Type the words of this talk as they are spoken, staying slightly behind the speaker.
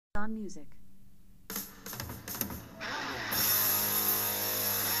on music.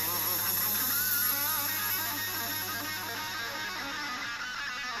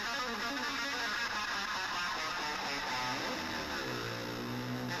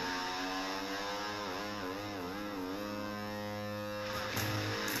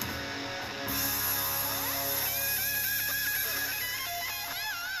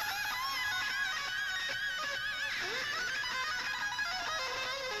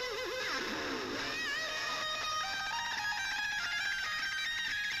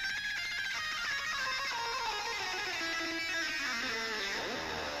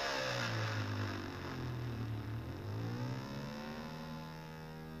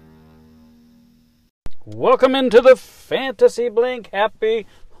 Welcome into the Fantasy Blink. Happy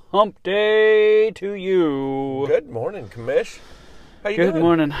Hump Day to you. Good morning, Commish. How you doing? Good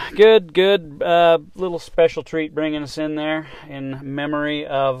morning. Good. Little special treat bringing us in there in memory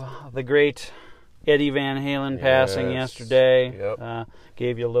of the great Eddie Van Halen passing yesterday. Yep.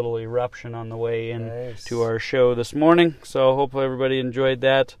 Gave you a little eruption on the way in Nice. to our show this morning. So hopefully everybody enjoyed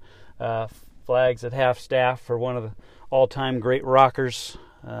that. Flags at half staff for one of the all-time great rockers.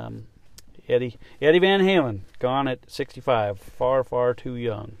 Eddie Van Halen, gone at 65, far too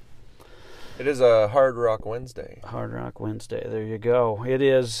young. It is a Hard Rock Wednesday. Hard Rock Wednesday, there you go. It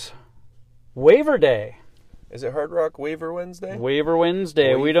is Waiver Day. Is it Hard Rock Waiver Wednesday? Waiver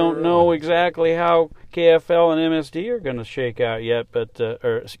Wednesday. We don't know exactly how KFL and MSD are going to shake out yet, but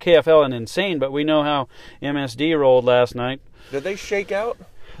or KFL and Insane, but we know how MSD rolled last night. Did they shake out?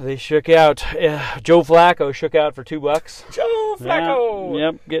 They shook out. Joe Flacco shook out for $2. Joe Flacco!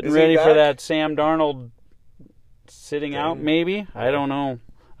 Yep, getting Is ready he for back? that Sam Darnold sitting out, maybe. I don't know.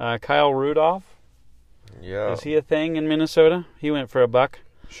 Kyle Rudolph. Yeah. Is he a thing in Minnesota? He went for $1.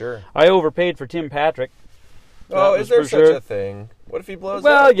 Sure. I overpaid for Tim Patrick. Oh, That is there was such for sure. a thing? What if he blows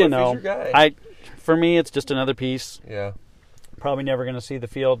Well, up? you What if know, he's your guy? for me, it's just another piece. Yeah. Probably never going to see the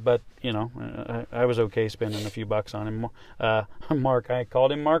field, but you know, I was okay spending a few bucks on him. Mark, I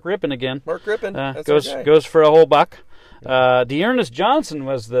called him Mark Rippon again. Mark Rippon. That's our guy. Goes for a whole $1. Dearness Johnson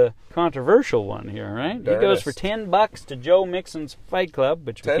was the controversial one here, right? He goes for $10 to Joe Mixon's Fight Club,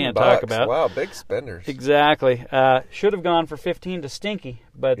 which we can't talk about. Wow, big spenders. Exactly. Should have gone for $15 to Stinky,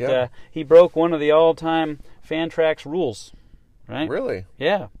 but Yeah. he broke one of the all-time Fantrax rules, right? Really?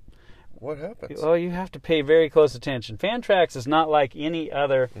 Yeah. What happens? Well, you have to pay very close attention. Fantrax is not like any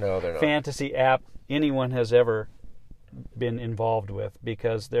other No, they're not. fantasy app anyone has ever been involved with,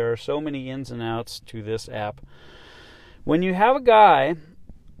 because there are so many ins and outs to this app. When you have a guy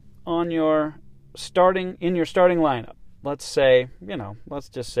on your starting lineup, let's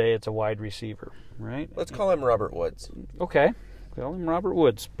just say it's a wide receiver, right? Let's call him Robert Woods. Okay, call him Robert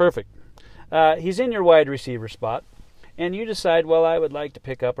Woods. Perfect. He's in your wide receiver spot, and you decide, well, I would like to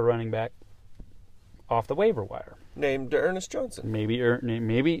pick up a running back off the waiver wire. Named Ernest Johnson. Maybe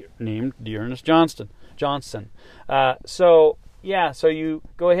named Dearness Johnston. So you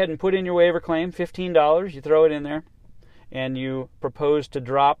go ahead and put in your waiver claim, $15. You throw it in there, and you propose to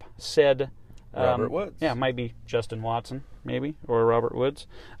drop said Robert Woods. Yeah, it might be Justin Watson, maybe, or Robert Woods,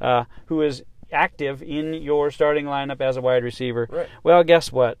 who is active in your starting lineup as a wide receiver. Right. Well,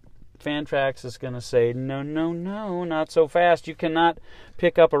 guess what? Fantrax is going to say, no, not so fast. You cannot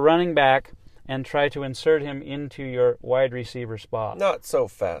pick up a running back and try to insert him into your wide receiver spot. Not so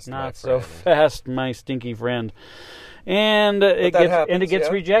fast, my Not so friend. fast, my stinky friend. And it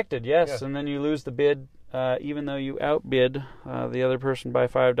gets rejected, yes. Yeah. And then you lose the bid, even though you outbid the other person by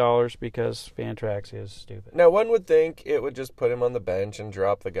 $5, because Fantrax is stupid. Now, one would think it would just put him on the bench and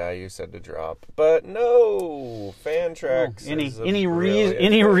drop the guy you said to drop, but no. Fantrax. Any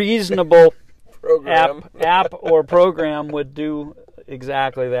reasonable program. app or program would do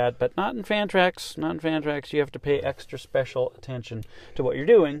exactly that, but not in Fantrax. Not in Fantrax. You have to pay extra special attention to what you're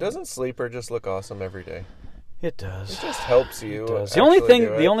doing. Doesn't Sleeper just look awesome every day? It does. It just helps you. It does. actually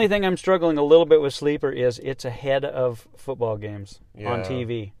The only thing I'm struggling a little bit with Sleeper is it's ahead of football games on Yeah.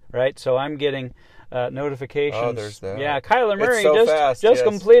 TV, right? So I'm getting notifications. Oh, there's that. Yeah, Kyler It's Murray so fast, just yes.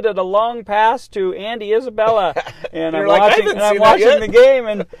 completed a long pass to Andy Isabella, and I'm You're like, I watching haven't and I'm seen that watching yet. the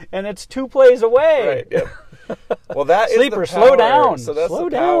game, and it's 2 plays away. Right. Yep. Well, that is Sleeper, the slow power. down. So that's Slow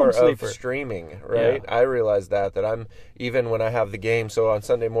the power down, of Sleeper. streaming, right? Yeah. I realize that I'm even when I have the game. So on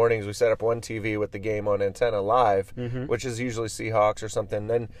Sunday mornings, we set up one TV with the game on antenna live, which is usually Seahawks or something.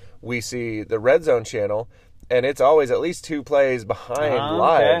 Then we see the Red Zone channel, and it's always at least 2 plays behind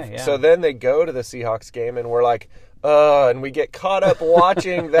live. Okay, yeah. So then they go to the Seahawks game, and we're like, And we get caught up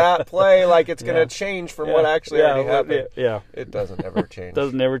watching that play like it's going to change from what actually already happened. It doesn't ever change.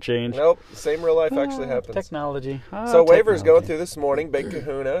 Doesn't ever change. Nope. Same real life actually happens. Technology. So Waivers going through this morning. Big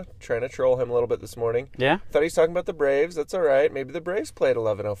Kahuna. Trying to troll him a little bit this morning. Yeah. Thought he's talking about the Braves. That's all right. Maybe the Braves played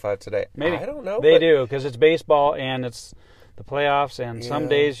 11:05 today. Maybe. I don't know. They do, because it's baseball and it's the playoffs, and some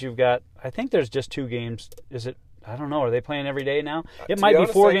days you've got, I think there's just 2 games. Is it? I don't know. Are they playing every day now? It might be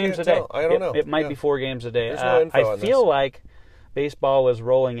 4 games a day. I don't know. It might be 4 games a day. There's no info on I feel like baseball was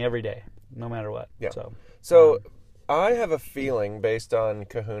rolling every day, no matter what. Yeah. So I have a feeling, based on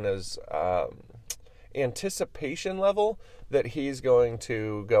Kahuna's anticipation level, that he's going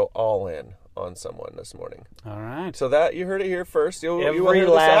to go all in on someone this morning. All right. So that, you heard it here first. You will every hear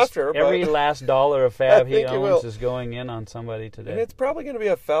this after. Every last dollar of fab he think he owns will. is going in on somebody today. And it's probably going to be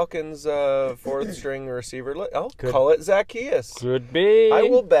a Falcons 4th string receiver. I'll call it Zacchaeus. Could be. I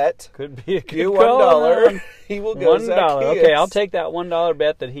will bet Could be a good you call, $1. He will go $1. Zacchaeus. Okay, I'll take that $1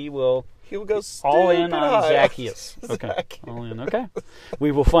 bet that he will. He'll go all in stupid on high. Zacchaeus. Okay, Zacchaeus. all in. Okay,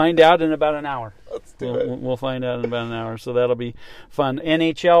 we will find out in about an hour. Let's do it. We'll find out in about an hour, so that'll be fun.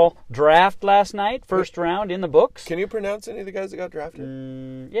 NHL draft last night, first round in the books. Can you pronounce any of the guys that got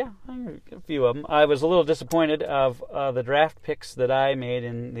drafted? Yeah, a few of them. I was a little disappointed of the draft picks that I made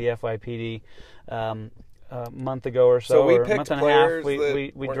in the FYPD a month ago or so, we or a picked month and a players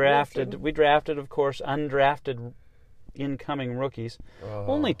half. We drafted, of course, undrafted incoming rookies.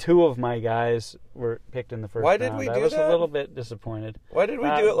 Only 2 of my guys were picked in the first round. Why did we do that? I was a little bit disappointed. Why did we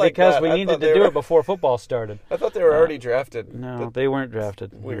do it like because that? we needed to do it before football started. I thought they were already drafted. No, they weren't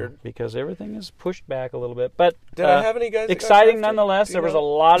drafted. Weird. Because everything is pushed back a little bit. But did I have any guys that exciting got drafted? nonetheless. There was a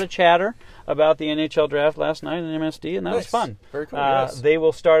lot of chatter about the NHL draft last night in MSD, and that was fun. Very cool. Yes. They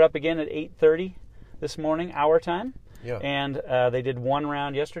will start up again at 8:30 this morning, our time. Yeah. And they did 1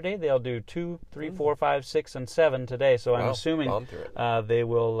 round yesterday. They'll do 2, 3, 4, 5, 6, and 7 today. So I'm assuming they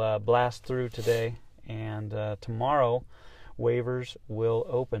will blast through today. And tomorrow, waivers will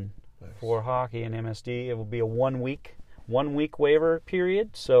open for hockey and MSD. It will be a 1 week waiver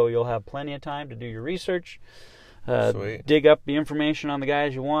period. So you'll have plenty of time to do your research, dig up the information on the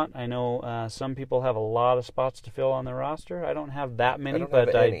guys you want. I know some people have a lot of spots to fill on their roster. I don't have that many,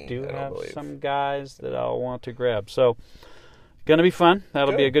 but I do have some guys that I'll want to grab. So, going to be fun.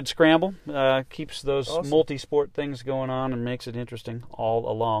 That'll be a good scramble. Keeps those multi-sport things going on and makes it interesting all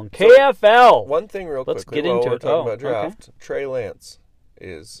along. So KFL! One thing real quickly. Let's get into we're it. talking about draft. Okay. Trey Lance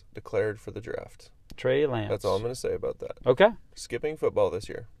is declared for the draft. Trey Lance. That's all I'm going to say about that. Okay. Skipping football this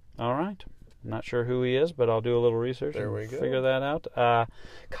year. All right. Not sure who he is, but I'll do a little research and figure that out.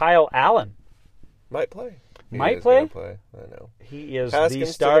 Kyle Allen. Might play. Might play? I know. He is Haskins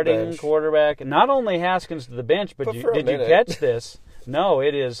the starting quarterback. Not only Haskins to the bench, but did you catch this? No,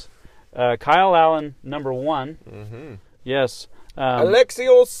 it is Kyle Allen, number 1. Mm-hmm. Yes.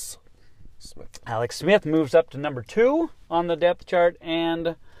 Alexios Smith. Alex Smith moves up to number 2 on the depth chart,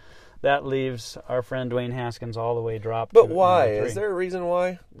 and that leaves our friend Dwayne Haskins all the way dropped. But why? Is there a reason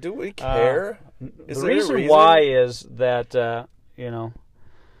why? Do we care? The reason why is that,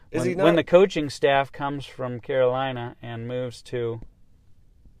 when the coaching staff comes from Carolina and moves to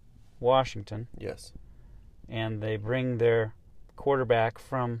Washington, yes, and they bring their quarterback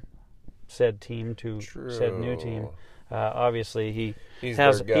from said team to said new team, obviously he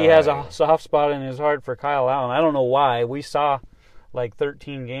has a soft spot in his heart for Kyle Allen. I don't know why. We saw like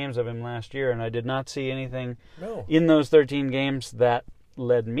 13 games of him last year, and I did not see anything in those 13 games that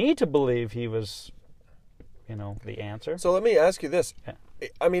led me to believe he was, the answer. So let me ask you this.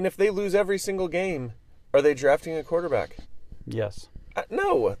 I mean, if they lose every single game, are they drafting a quarterback? Yes.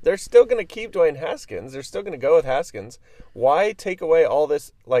 No, they're still going to keep Dwayne Haskins. They're still going to go with Haskins. Why take away all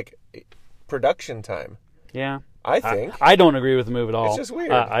this, production time? Yeah. I think. I don't agree with the move at all. It's just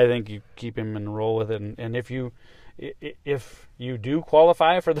weird. I think you keep him and roll with it, and if you do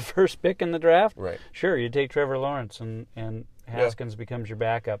qualify for the first pick in the draft, right, sure, you take Trevor Lawrence and Haskins becomes your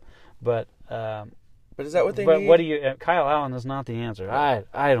backup. But is that what they need? But what do you? Kyle Allen is not the answer. I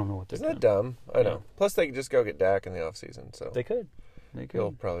don't know what they're doing. Isn't that dumb? I know. Plus, they could just go get Dak in the offseason. So they could.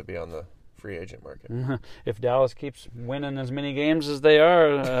 He'll probably be on the free agent market. If Dallas keeps winning as many games as they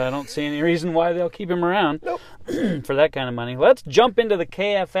are, I don't see any reason why they'll keep him around for that kind of money. Let's jump into the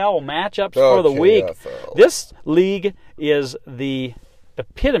KFL matchups for the week. This league is the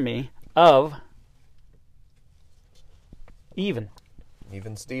epitome of even.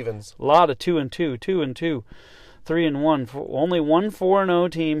 Even Stevens. A lot of 2-2, 2-2, 3-1. Only one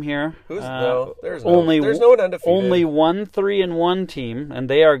 4-0 team here. There's no one undefeated. Only one 3-1 team, and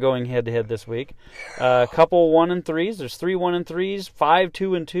they are going head-to-head this week. A couple 1-3s. There's 3 1-3s, 5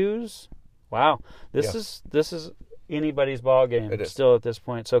 2-2s. Wow, this is anybody's ball game. It is. Still at this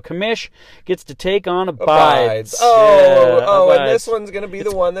point. So Commish gets to take on Abides. Abides. Abides. And this one's going to be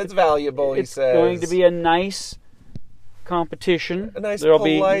the one that's valuable, he says. It's going to be a nice competition. A nice, there'll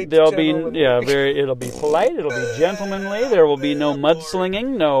polite, be gentlemanly. it'll be polite, it'll be gentlemanly. There will be no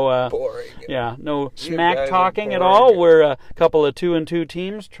mudslinging, no boring. No You smack guys are talking at boring. all. We're a couple of 2-2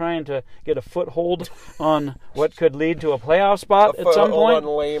 teams trying to get a foothold on what could lead to a playoff spot at some point.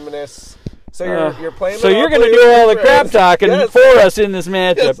 On lameness. So you're playing. So you're going to do all the crap talking for us in this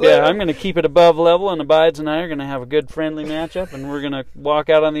matchup. Yeah, I'm going to keep it above level, and Abides and I are going to have a good friendly matchup, and we're going to walk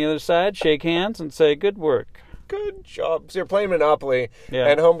out on the other side, shake hands, and say good work. Good job. So you're playing Monopoly, Yeah.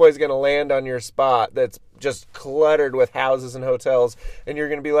 and Homeboy's going to land on your spot that's just cluttered with houses and hotels, and you're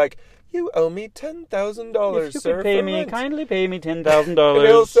going to be like, "You owe me $10,000, If you sir. could pay for me, rent." kindly pay me And he'll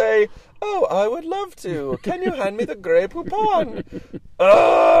 $10,000. say, "Oh, I would love to. Can you hand me the Grey Poupon?"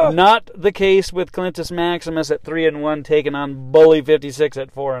 Ugh! Not the case with Clintus Maximus at 3-1, taking on Bully 56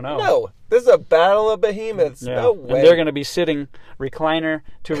 at 4-0. No, this is a battle of behemoths. Yeah. No way. And they're going to be sitting recliner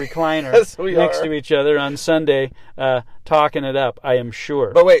to recliner Yes, we next are. to each other on Sunday, talking it up, I am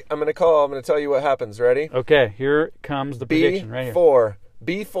sure. But wait, I'm going to tell you what happens. Ready? Okay, here comes the prediction right here.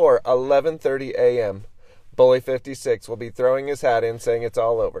 B4, 11:30 a.m. Bully 56 will be throwing his hat in saying it's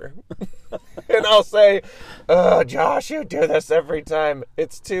all over. And I'll say, Josh, you do this every time.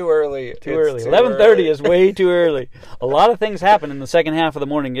 It's too early. Too early. 11:30 is way too early. A lot of things happen in the second half of the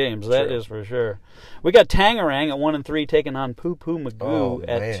morning games. That True. is for sure. We got Tangerang at 1-3 taking on Poo Poo Magoo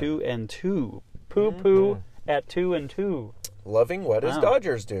at man. 2-2. Poo Poo at 2-2. Loving what his Wow.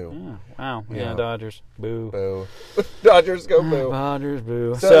 Dodgers do. Yeah. Wow. Yeah. Yeah. Dodgers. Boo. Boo. Dodgers go boo. Dodgers.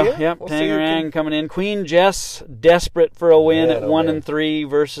 Boo. So, So, yeah, yep. we'll see who Tangerang can- coming in. Queen Jess desperate for a win Man, at oh, 1-3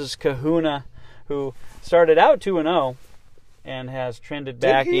 versus Kahuna, who started out 2-0. And has trended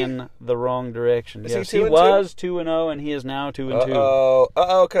back he? in the wrong direction. Is he Yes, 2-2? was 2-0, and he is now 2-2.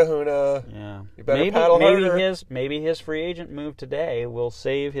 Uh-oh, Kahuna. Yeah. You better paddle harder. Maybe his free agent move today will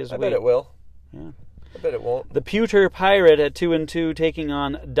save his I week. bet it will. Yeah. I bet it won't. The Pewter Pirate at 2-2 taking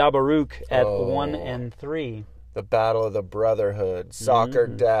on Dabaruch at Oh. 1-3. The battle of the brotherhood. Soccer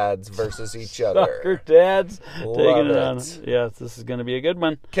dads versus each other. Soccer dads Love taking it on. it. Yes, this is going to be a good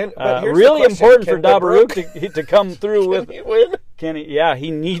one. But here's Really the question. important for Can Dabaruch to come through with. Can he win? Can he? Yeah,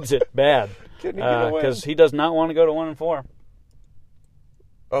 he needs it bad Can he get a win? because he does not want to go to 1-4.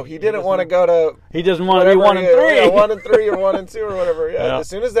 Oh, he didn't want to go to He doesn't want to be whatever 1-3. Yeah, 1-3 or 1-2 or whatever. Yeah. Yeah. As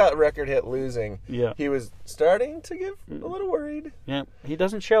soon as that record hit losing, Yeah. he was starting to get a little worried. Yeah, he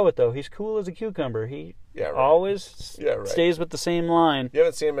doesn't show it though. He's cool as a cucumber. He Yeah, right. always Yeah, right. stays with the same line. You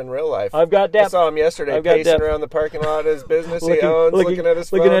haven't seen him in real life. I've got I depth. saw him yesterday I've got pacing depth. around the parking lot of his business he owns, looking at his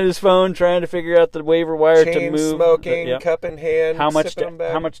phone. looking at his phone, trying to figure out the waiver wire to chain move. smoking, Yep. cup in hand, How much? sipping 'em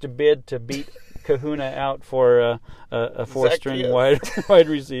back. How much to bid to beat Kahuna out for a four-string Zacchaeus. wide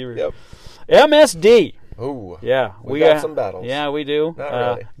receiver? Yep. MSD. Ooh. Yeah, We got some battles. Yeah, we do. Not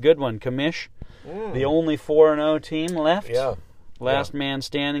really. Good one, Commish. The only 4-0 team left. Yeah. Last man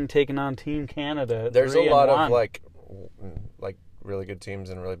standing, taking on Team Canada. at There's a lot 3-1. of like really good teams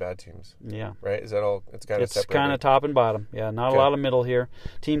and really bad teams. Yeah. Right? Is that all? It's kind of It's separate. kind of top and bottom. Yeah, not Okay. a lot of middle here.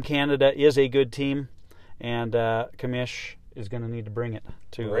 Team Canada is a good team, and Commish is going to need to bring it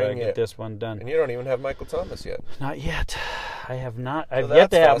to Bring get it. this one done. And you don't even have Michael Thomas yet. Not yet. I have not. I've So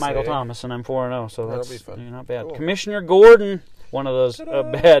yet to that's have Michael fascinating. Thomas, and I'm 4-0, so That'll that's be fun. not bad. Cool. Commissioner Gordon, one of those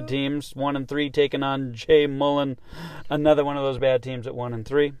Ta-da! bad teams, 1-3, taking on Jay Mullen, another one of those bad teams at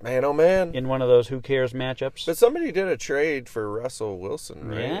 1-3 Man, oh man. in one of those who cares matchups. But somebody did a trade for Russell Wilson,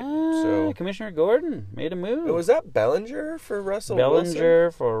 right? Yeah, So Commissioner Gordon made a move. was that Bellinger for Russell Wilson?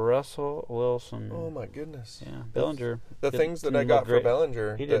 Bellinger for Russell Wilson. Oh my goodness. Yeah, Bellinger. The didn't- things that didn't I got look for great.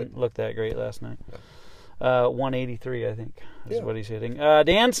 Bellinger. He that- didn't look that great last night. 183, I think, is Yeah. what he's hitting.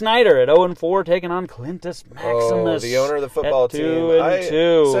 Dan Snyder at 0-4, taking on Clintus Maximus. Oh, the owner of the football at team. 2-2.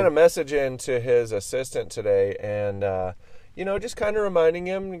 I sent a message in to his assistant today, and just kind of reminding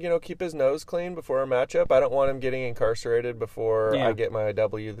him, keep his nose clean before a matchup. I don't want him getting incarcerated before Yeah. I get my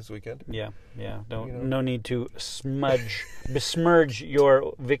W this weekend. Yeah. No need to besmirch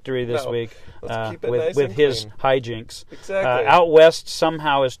your victory this No. week Let's keep it with nice with and his clean. hijinks. Exactly. Out west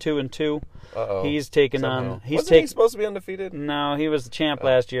somehow is 2-2. Uh-oh. He's taken Somehow. on. He's Wasn't he taken. supposed to be undefeated? No, he was the champ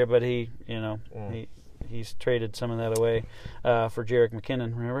last year, but he's traded some of that away for Jarek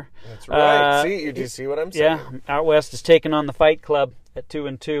McKinnon. Remember? That's right. Do you see what I'm saying? Yeah, out west is taking on the Fight Club at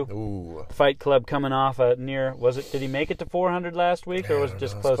 2-2. Ooh. Fight Club coming off a near. Did he make it to 400 last week, or was it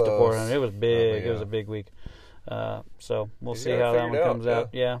just close to 400? It was big. Probably, It was yeah. a big week. So we'll He's see got it how that one figured out, comes out.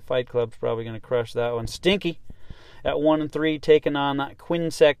 Yeah, Fight Club's probably going to crush that one. Stinky at 1-3, taking on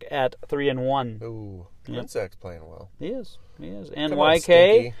Quinsec at 3-1. Ooh. Klintzak's playing well. He is. And Come on, YK.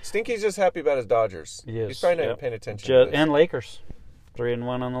 Stinky. Stinky's just happy about his Dodgers. He is. He's probably not paying attention to this. And Lakers.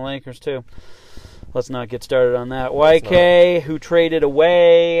 3-1 on the Lakers, too. Let's not get started on that. YK, who traded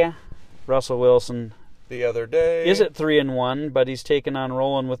away Russell Wilson the other day. Is at 3-1, but he's taken on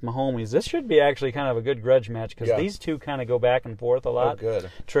rolling with Mahomes. This should be actually kind of a good grudge match because these two kind of go back and forth a lot. Oh,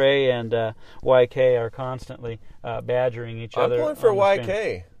 good. Trey and YK are constantly badgering each other. I'm pulling for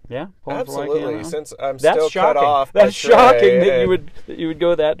YK. Yeah, absolutely. Since I'm That's still shocking. cut off. That's shocking that you would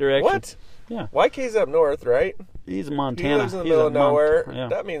go that direction. What? Yeah. YK's up north, right? He's in Montana. He lives in the middle of nowhere. Yeah.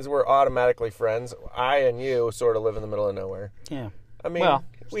 That means we're automatically friends. I and you sort of live in the middle of nowhere. Yeah. I mean,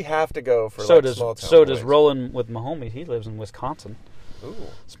 we have to go for small town. So boys. does Roland with Mahomes. He lives in Wisconsin. Ooh.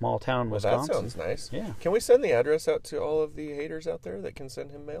 Small town, Wisconsin. That sounds nice. Yeah. Can we send the address out to all of the haters out there that can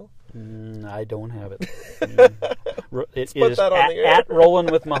send him mail? I don't have it. It is at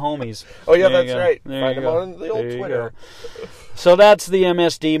Roland with Mahomes. Oh, yeah, that's right. There Find him on the old Twitter. So that's the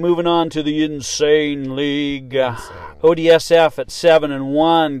MSD. Moving on to the Insane League. ODSF at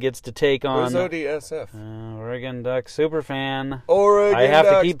 7-1 gets to take on... Who's ODSF? Oregon Ducks Superfan. Oregon I have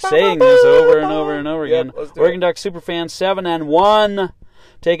Ducks. to keep saying this over and over and over again. Oregon Ducks Superfan 7-1,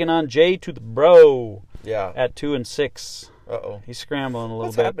 taking on Jay to the Bro. Yeah. At 2-6. Uh-oh. He's scrambling a little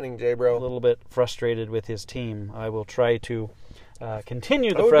What's bit. What's happening, Jay Bro? A little bit frustrated with his team. I will try to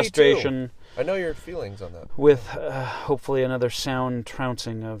continue the frustration. I know your feelings on that. With hopefully another sound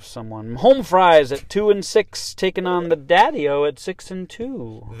trouncing of someone. Home Fries at 2-6, taking on the Daddy-O at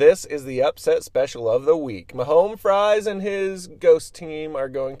 6-2. This is the upset special of the week. Home Fries and his ghost team are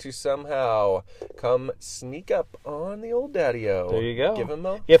going to somehow come sneak up on the old Daddy-O. There you go. Give him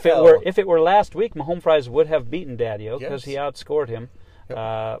a if it were last week, Home Fries would have beaten Daddy-O because he outscored him.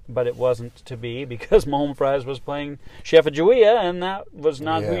 But it wasn't to be because Home Fries was playing Sheffield, and that was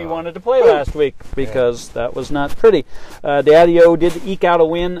not who he wanted to play last week because that was not pretty. Daddy-O did eke out a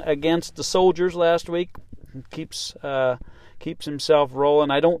win against the Soldiers last week. Keeps himself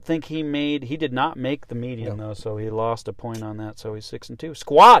rolling. I don't think he did not make the median though, so he lost a point on that. So he's 6-2.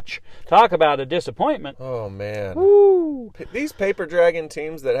 Squatch, talk about a disappointment. Oh man, woo! These paper dragon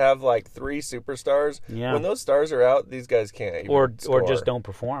teams that have like 3 superstars. Yeah. When those stars are out, these guys can't even score. Or just don't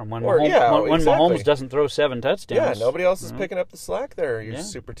perform. When exactly. Mahomes doesn't throw 7 touchdowns. Yeah, nobody else is picking up the slack there. Your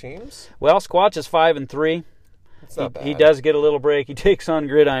super teams. Well, Squatch is 5-3. He does get a little break. He takes on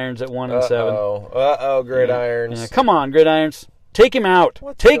Gridirons at 1-7. Uh-oh, Gridirons. Yeah. Come on, Gridirons. Take him out.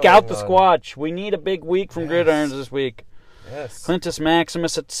 Take out the Squatch. We need a big week from Gridirons this week. Yes. Clintus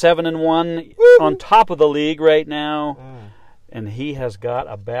Maximus at 7-1 on top of the league right now. And he has got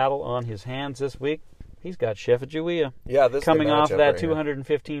a battle on his hands this week. He's got Sheffield this coming off that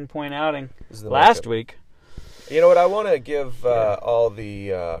 215-point outing last week. You know what? I want to give all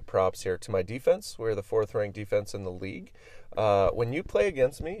the props here to my defense. We're the 4th-ranked defense in the league. When you play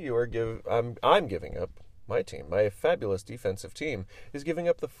against me, I'm giving up. My team, my fabulous defensive team, is giving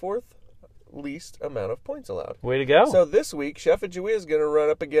up the 4th least amount of points allowed. Way to go. So this week, Sheffield is going to run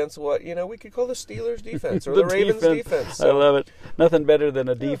up against what, we could call the Steelers defense or the Ravens defense. So. I love it. Nothing better than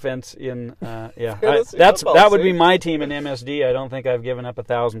a defense in, that would be my team in MSD. I don't think I've given up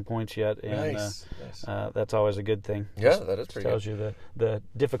 1,000 points yet. And, nice. That's always a good thing. Yeah, that is pretty tells good. You the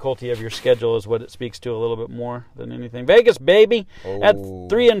difficulty of your schedule is what it speaks to a little bit more than anything. Vegas Baby at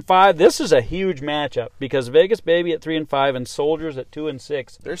 3-5. This is a huge matchup because Vegas Baby at 3-5 and Soldiers at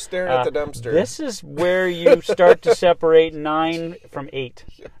 2-6. They're staring at the dumpster. This is where you start to separate 9 from 8,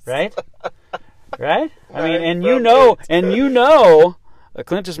 right? Right? I mean, and you know,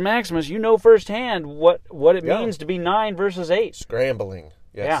 Clintus Maximus, firsthand what it means to be 9 versus 8. Scrambling.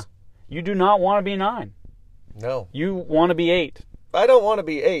 Yes. Yeah. You do not want to be 9. No. You want to be 8. I don't want to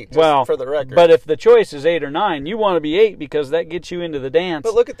be 8, just for the record. But if the choice is 8 or 9, you want to be 8 because that gets you into the dance.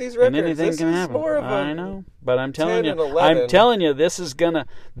 But look at these records. And anything this can is happen. More of I know, but I'm telling 10 you, and 11.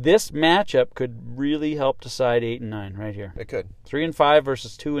 this matchup could really help decide 8 and 9 right here. It could. 3-5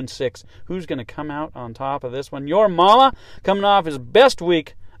 versus 2-6. Who's going to come out on top of this one? Your mama coming off his best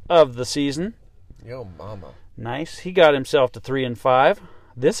week of the season. Yo mama. Nice. He got himself to 3-5.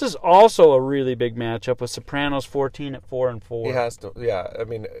 This is also a really big matchup with Sopranos 14 at 4-4. He has to, I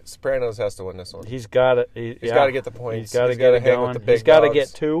mean, Sopranos has to win this one. He's got to. He's got to get the points. He's got to get it going. He's got to get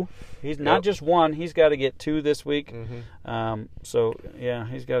 2. He's not just 1. He's got to get 2 this week. Mm-hmm.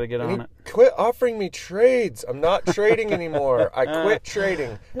 He's got to get on it. Quit offering me trades. I'm not trading anymore. I quit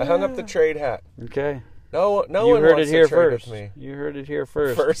trading. I hung up the trade hat. Okay. No you one heard wants it here to trade first. with me. You heard it here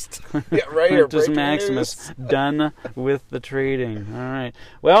first. First. Yeah, right here. Clintus Maximus done with the trading. All right.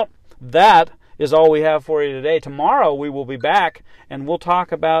 Well, that is all we have for you today. Tomorrow we will be back, and we'll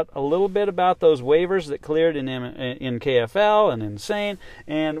talk about a little bit about those waivers that cleared in KFL and Insane,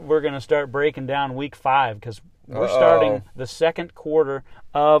 and we're going to start breaking down Week 5 because we're starting the second quarter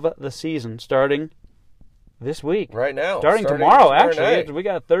of the season, starting this week. Right now. Starting tomorrow, actually. We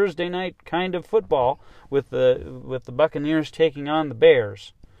got Thursday night kind of football with the Buccaneers taking on the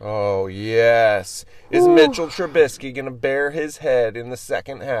Bears. Oh, yes. Is Mitchell Trubisky going to bare his head in the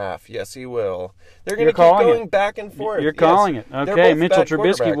second half? Yes, he will. They're going to keep going back and forth. You're calling it. Okay, Mitchell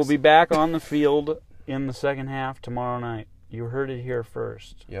Trubisky will be back on the field in the second half tomorrow night. You heard it here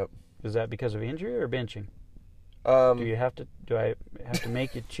first. Yep. Is that because of injury or benching? Do I have to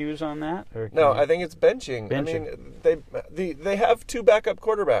make you choose on that? Or no, I think it's benching. I mean, they have 2 backup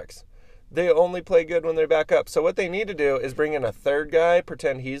quarterbacks. They only play good when they back up. So what they need to do is bring in a third guy,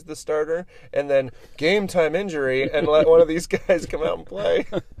 pretend he's the starter, and then game time injury and let one of these guys come out and play.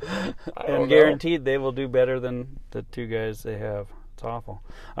 And guaranteed they will do better than the 2 guys they have. It's awful.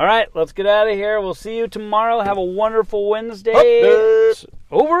 All right, let's get out of here. We'll see you tomorrow. Have a wonderful Wednesday.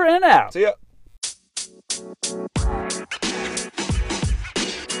 Over and out. See ya.